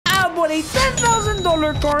bought a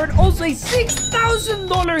 $10,000 card, also a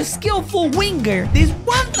 $6,000 skillful winger, this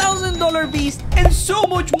 $1,000 beast, and so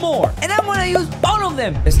much more. And I'm gonna use all of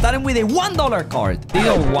them, starting with a $1 card. The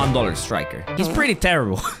old $1 striker. He's pretty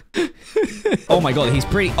terrible. Oh my god, he's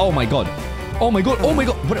pretty... Oh my god. Oh my god, oh my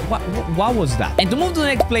god. What was that? And to move to the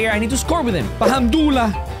next player, I need to score with him. Bahamdullah.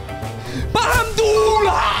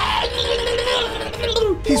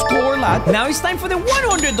 He scored, lad. Now it's time for the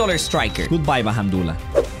 $100 striker. Goodbye, Bahamdullah.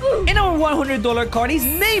 And our $100 card is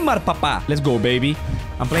Neymar, papa. Let's go, baby.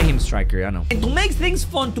 I'm playing him striker, I know. And to make things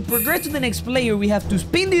fun, to progress to the next player, we have to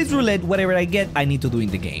spin this roulette. Whatever I get, I need to do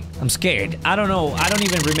in the game. I'm scared. I don't know. I don't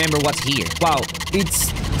even remember what's here. Wow,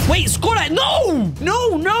 it's... Wait, score that. No!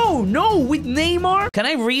 No! With Neymar? Can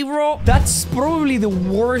I reroll? That's probably the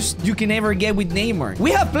worst you can ever get with Neymar.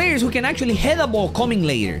 We have players who can actually head a ball coming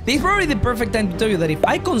later. This is probably the perfect time to tell you that if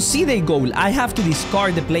I concede a goal, I have to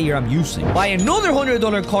discard the player I'm using. Buy another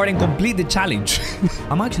 $100 card and complete the challenge.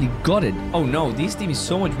 I'm actually gutted. Oh no, this team is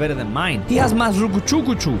so much better than mine. He has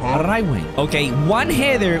Mazrukuchukuchu, a right wing. Okay, one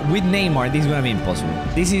header with Neymar. This is gonna be impossible.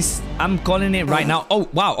 This is... I'm calling it right now. Oh,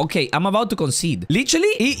 wow. Okay, I'm about to concede. Literally,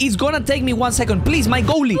 it's gonna take me 1 second. Please, my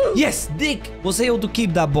goalie. Yes, Dick was able to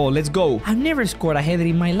keep that ball. Let's go. I've never scored a header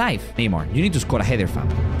in my life. Neymar, you need to score a header, fam.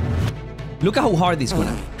 Look at how hard this is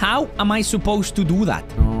gonna be. How am I supposed to do that?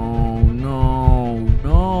 No.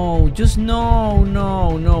 Just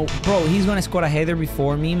no. Bro, he's gonna score a header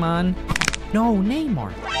before me, man. No,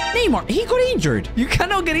 Neymar, he got injured. You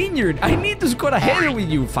cannot get injured. I need to score a header with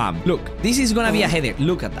you, fam. Look, this is gonna be a header.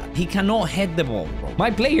 Look at that. He cannot head the ball, bro.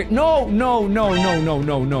 My player... No.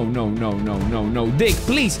 Dick,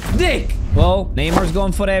 please. Dick. Well, Neymar's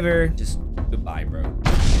gone forever. Just goodbye, bro.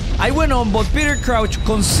 I went on, but Peter Crouch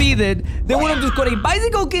conceded. They wanted to score a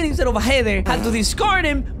bicycle kick instead of a header. Had to discard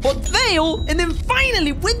him, but Bale, and then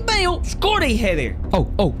finally, with Bale, scored a header. Oh,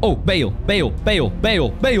 Bale.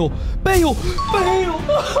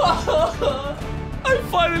 I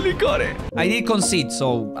finally got it. I did concede,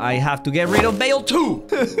 so I have to get rid of Bale too.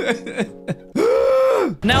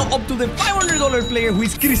 Now up to the $500 player, who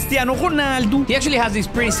is Cristiano Ronaldo. He actually has this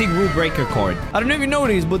pretty sick rule breaker card. I don't know if you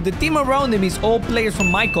noticed, but the team around him is all players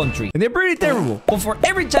from my country, and they're pretty terrible. But for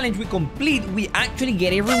every challenge we complete, we actually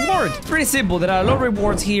get a reward. It's pretty simple. There are a lot of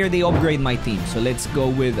rewards here. They upgrade my team. So let's go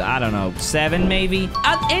with, I don't know, 7 maybe.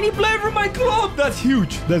 Add any player from my club. That's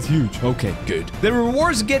huge. Okay, good. The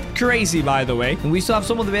rewards get crazy, by the way, and we still have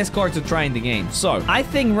some of the best cards to try in the game. So I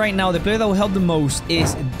think right now the player that will help the most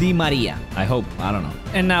is Di Maria. I hope. I don't know.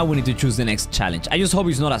 And now we need to choose the next challenge. I just hope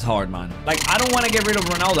it's not as hard, man. Like, I don't want to get rid of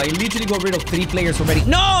Ronaldo. I literally got rid of 3 players already.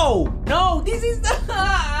 No, this is the...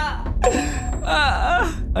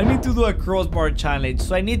 I need to do a crossbar challenge.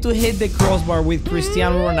 So I need to hit the crossbar with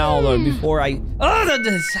Cristiano Ronaldo before I...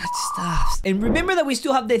 And remember that we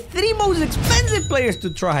still have the 3 most expensive players to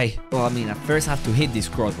try. Well, I mean, I first have to hit this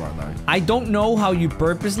crossbar, though. I don't know how you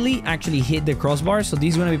purposely actually hit the crossbar, so this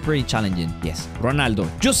is going to be pretty challenging. Yes, Ronaldo.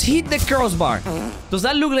 Just hit the crossbar. Does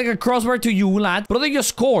that look like a crossbar to you, lad? Brother, you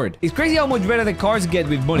scored. It's crazy how much better the cards get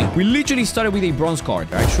with money. We literally started with a bronze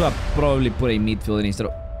card. I should have probably put a midfielder instead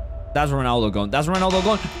of... That's Ronaldo gone.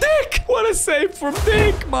 Dick! What a save from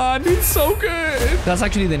Dick, man. It's so good. That's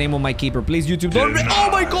actually the name of my keeper. Please, YouTube, don't... Oh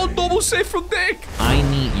my god, double save from Dick. I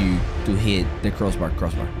need you to hit the crossbar.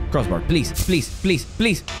 Crossbar. Please.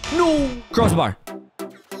 No. Crossbar.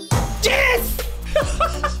 Yes!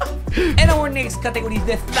 And our next category is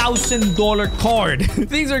the $1,000 card.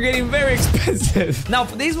 Things are getting very expensive. Now,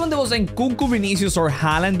 for this one, there was Nkunku, Vinicius, or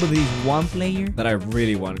Haaland, but there is one player that I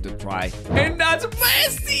really wanted to try. And that's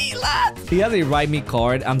Messi, lad. He has a right mid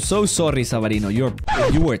card. I'm so sorry, Savarino. You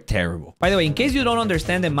were terrible. By the way, in case you don't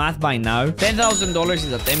understand the math by now, $10,000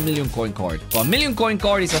 is a 10 million coin card. So a million coin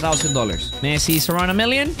card is $1,000. Messi is around $1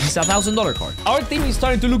 million. It's a $1,000 card. Our team is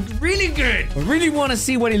starting to look really good. I really want to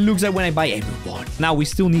see what it looks like when I buy everyone. Now, we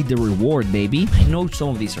still need the reward, baby. I know some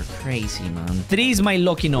of these are crazy, man. 3 is my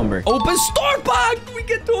lucky number. Open store pack. We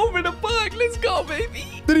get to open a pack. Let's go, baby.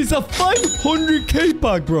 There is a 500k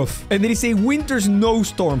pack, bro. And there is a winter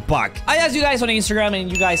snowstorm pack. I asked you guys on Instagram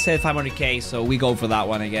and you guys said 500k, so we go for that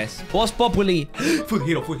one, I guess. Boss Populi. Foot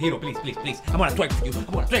hero, please. I'm gonna twerk for you.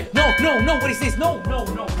 No. What is this? No.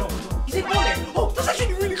 He's a baller. Oh, that's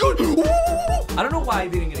actually really good. Ooh. I don't know why I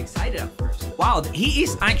didn't get excited at first. Wow, he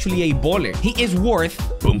is actually a baller. He is worth...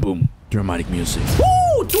 Boom, boom. Dramatic music.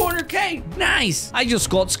 Woo! 200k. Nice. I just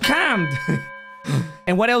got scammed.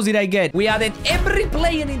 And what else did I get? We added every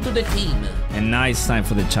player into the team. And now it's time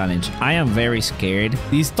for the challenge. I am very scared.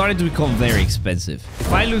 These started to become very expensive.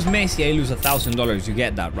 If I lose Messi, I lose $1,000. You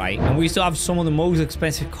get that, right? And we still have some of the most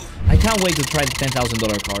expensive cards. I can't wait to try the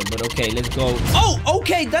 $10,000 card, but okay, let's go. Oh,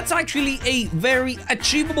 okay, that's actually a very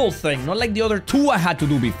achievable thing. Not like the other two I had to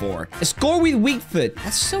do before. A score with weak foot.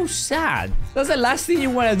 That's so sad. That's the last thing you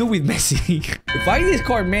want to do with Messi. If I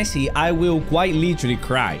discard Messi, I will quite literally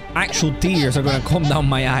cry. Actual tears are gonna come down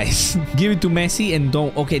my eyes. Give it to Messi and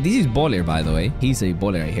don't... Okay, this is Baller, by the way. He's a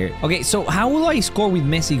Baller right here. Okay, so how will I score with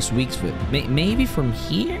Messi's weak foot? Maybe from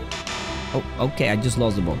here? Oh, okay, I just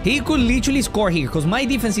lost the ball. He could literally score here because my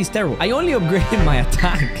defense is terrible. I only upgraded my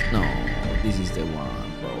attack. No, this is the one,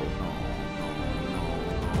 bro.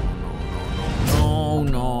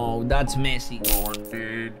 No, that's Messi.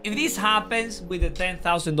 If this happens with the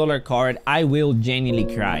 $10,000 card, I will genuinely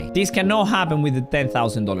cry. This cannot happen with the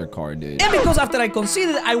 $10,000 card, dude. And because after I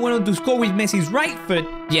conceded, I went on to score with Messi's right foot.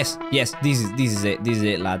 Yes, this is it,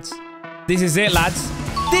 lads. This is it, lads.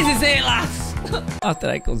 After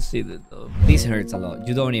I conceded, though. This hurts a lot.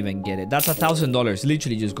 You don't even get it. That's $1,000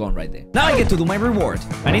 literally just gone right there. Now I get to do my reward.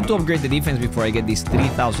 I need to upgrade the defense before I get this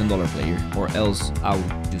 $3,000 player, or else I'll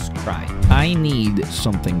just cry. I need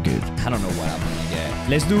something good. I don't know what I'm gonna get.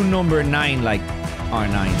 Let's do number 9, like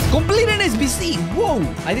R9. Complete an SBC. Whoa,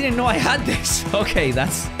 I didn't know I had this. Okay,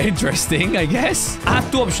 that's interesting, I guess. I have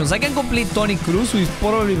 2 options. I can complete Toni Kroos, who is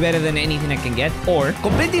probably better than anything I can get, or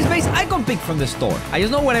complete this base I can pick from the store. I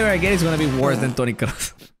just know whatever I get is gonna be worse than Toni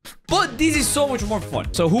Kroos. But this is so much more fun.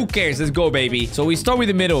 So who cares? Let's go, baby. So we start with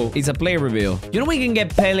the middle. It's a player reveal. You know we can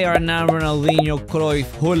get Pele, Arnau, Ronaldinho, Cruyff,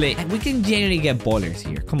 Hule. And we can genuinely get ballers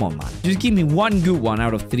here. Come on, man. Just give me one good one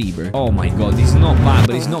out of 3, bro. Oh my god. This is not bad,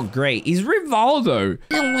 but it's not great. It's Rivaldo.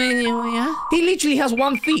 He literally has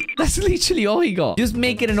 1 feet. That's literally all he got. Just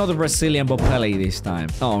make it another Brazilian, but Pele this time.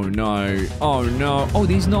 Oh no. Oh no. Oh,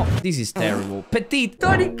 this is terrible. Petit.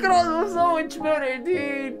 Toni Kroos was so much better,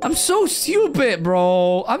 dude. I'm so stupid,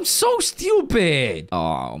 bro. I'm so stupid.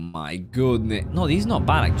 Oh my goodness. No, this is not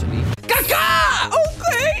bad actually. Kaká!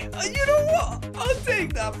 Okay. You know what? I'll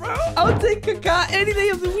take that, bro. I'll take Kaká any day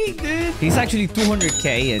of the week, dude. He's actually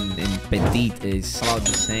 200k and Petit is about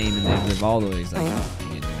the same, and then Rivaldo is like...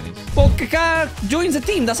 Well, Kaká joins the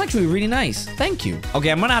team. That's actually really nice. Thank you.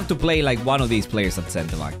 Okay, I'm gonna have to play like one of these players at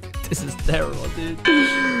center back. This is terrible, dude.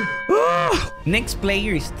 Next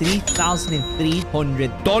player is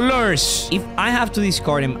 $3,300. If I have to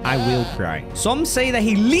discard him, I will cry. Some say that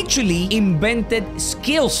he literally invented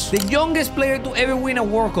skills. The youngest player to ever win a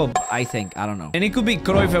World Cup, I think. I don't know. And it could be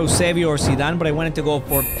Cruyff, Eusebio, or Zidane, but I wanted to go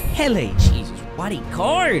for Pele. Jesus. What a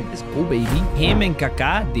card. Let's go, baby. Him and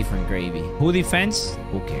Kaká, different gravy. Who defends?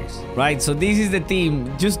 Who cares? Right, so this is the team.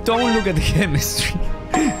 Just don't look at the chemistry.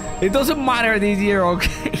 It doesn't matter this year,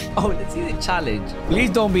 okay? Oh, let's see the challenge.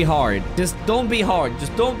 Please don't be hard. Just don't be hard.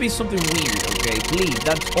 Just don't be something weird, okay? Please,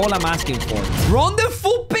 that's all I'm asking for. Run the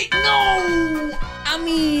full pitch. No! I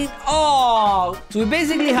mean, oh. So we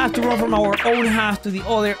basically have to run from our own half to the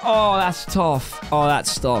other. Oh, that's tough. Oh,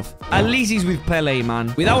 that's tough. At least he's with Pele,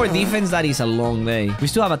 man. With our defense, that is a long day. We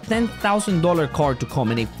still have a $10,000 card to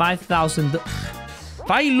come and a $5,000... If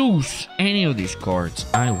I lose any of these cards,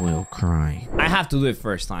 I will cry. I have to do it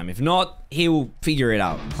first time. If not, he will figure it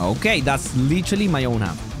out. Okay, that's literally my own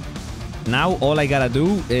hand. Now, all I gotta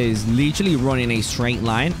do is literally run in a straight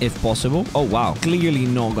line, if possible. Oh, wow. Clearly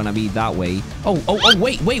not gonna be that way. Oh,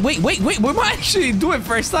 wait. We might actually do it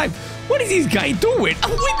first time. What is this guy doing? Oh,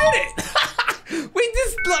 we did it. We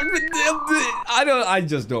just... I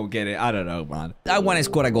just don't get it. I don't know, man. I want to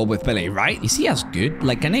score a goal with Pele, right? Is he as good?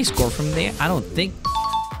 Like, can I score from there? I don't think...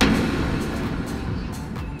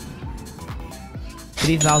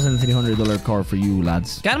 $3,300 card for you,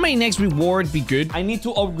 lads. Can my next reward be good? I need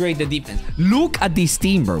to upgrade the defense. Look at this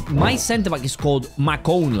team, bro. My center back is called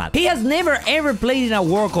Macon, lad. He has never, ever played in a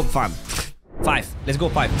World Cup, fam. 5. Let's go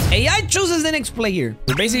 5. AI chooses the next player.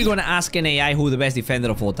 We're basically going to ask an AI who the best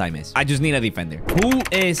defender of all time is. I just need a defender. Who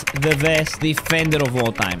is the best defender of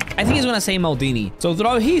all time? I think he's going to say Maldini. So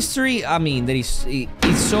throughout history, I mean, there is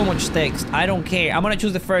it's so much text. I don't care. I'm going to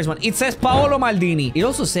choose the first one. It says Paolo Maldini. It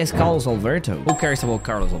also says Carlos Alberto. Who cares about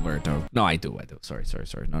Carlos Alberto? No, I do. Sorry.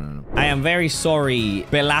 No. I am very sorry,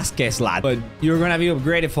 Velasquez, lad. But you're going to be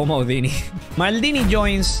upgraded for Maldini. Maldini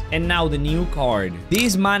joins, and now the new card.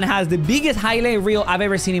 This man has the biggest highlight reel I've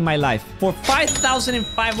ever seen in my life. For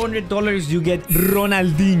 $5,500, you get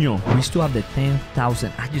Ronaldinho. We still have the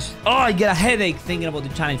 10,000. I get a headache thinking about the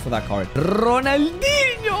challenge for that card.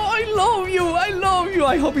 Ronaldinho, I love you.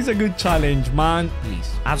 I hope it's a good challenge, man.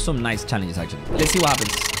 Please. I have some nice challenges, actually. Let's see what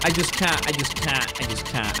happens. I just can't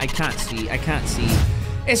see.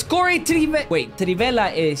 Score a Trivela. Wait,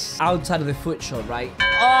 Trivela is outside of the foot shot, right?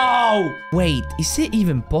 Oh! Wait, is it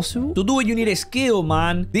even possible? To do it, you need a skill,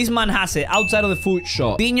 man. This man has it outside of the foot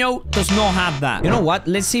shot. Dino does not have that. You know what?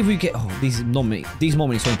 Let's see if we can... Oh, this is not me. This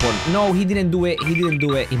moment is so important. No, he didn't do it. He didn't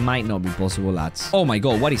do it. It might not be possible, lads. Oh my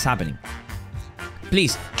God, what is happening?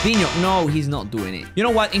 Please, Dino. No, he's not doing it. You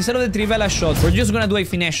know what? Instead of the Trivela shot, we're just gonna do a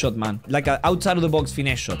finesse shot, man. Like an outside of the box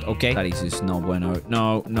finesse shot, okay? That is just no bueno.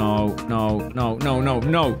 No, no, no, no, no, no,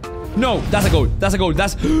 no. No, that's a goal. That's a goal.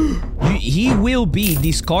 That's... He will be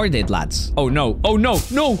discarded, lads. Oh, no. Oh, no.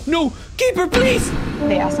 No, no. Keeper, please.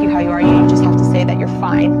 They ask you how you are, you just have to say that you're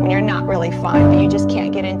fine when you're not really fine, but you just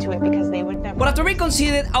can't get into it because they would never... But after we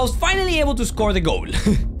conceded, I was finally able to score the goal.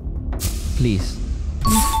 Please.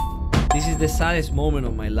 This is the saddest moment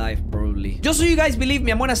of my life, probably. Just so you guys believe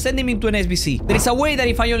me, I'm gonna send him into an SBC. There is a way that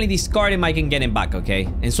if I only discard him, I can get him back, okay?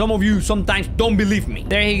 And some of you sometimes don't believe me.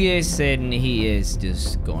 There he is, and he is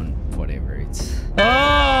just gone. Whatever it's...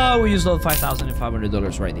 Oh, we just lost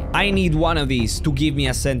 $5,500 right there. I need one of these to give me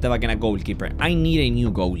a center back and a goalkeeper. I need a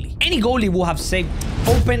new goalie. Any goalie will have saved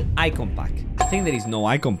open icon pack. I think there is no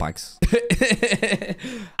icon packs.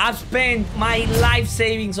 I've spent my life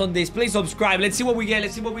savings on this. Please subscribe. Let's see what we get.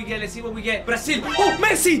 Let's see what we get. Let's see what we get. Brazil. Oh,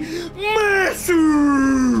 Messi!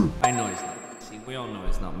 Messi! I know it's not Messi. We all know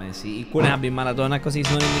it's not Messi. It couldn't have been Maradona because he's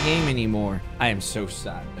not in the game anymore. I am so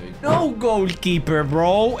sad, dude. No goalkeeper,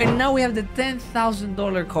 bro. And now we have the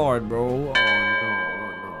 $10,000 card, bro. Oh,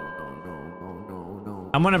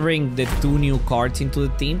 I'm gonna bring the 2 new cards into the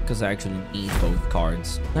team because I actually need both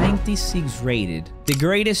cards. 96 rated. The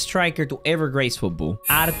greatest striker to ever grace football.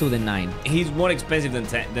 Add to the 9. He's more expensive than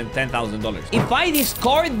 $10,000. If I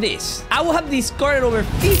discard this, I will have discarded over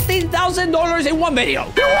 $15,000 in one video.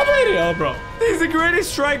 In one video, bro. He's the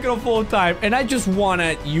greatest striker of all time. And I just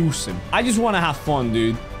wanna use him. I just wanna have fun,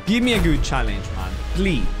 dude. Give me a good challenge, man.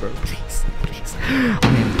 Please, bro. Please, please.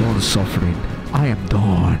 I am done suffering. I am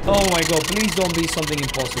done. Oh my God, please don't be something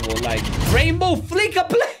impossible like Rainbow Flicker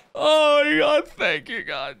play. Oh my God, thank you,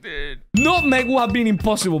 God, dude. Nutmeg would have been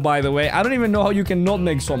impossible, by the way. I don't even know how you can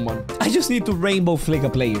nutmeg someone. I just need to Rainbow Flicker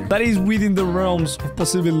player. That is within the realms of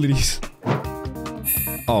possibilities.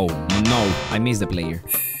 Oh, no. I missed the player.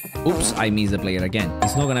 Oops, I missed the player again.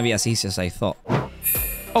 It's not gonna be as easy as I thought.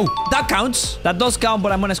 Oh, that counts. That does count,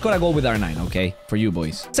 but I'm gonna score a goal with R9, okay? For you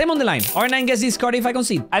boys. Same on the line. R9 gets this card if I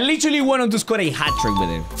concede. I literally want him to score a hat-trick with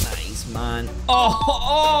it. Nice, man.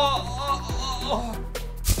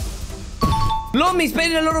 Love me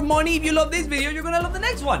spending a lot of money. If you love this video, you're gonna love the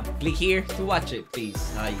next one. Click here to watch it,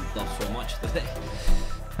 please. I love so much today.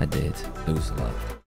 I did lose a lot.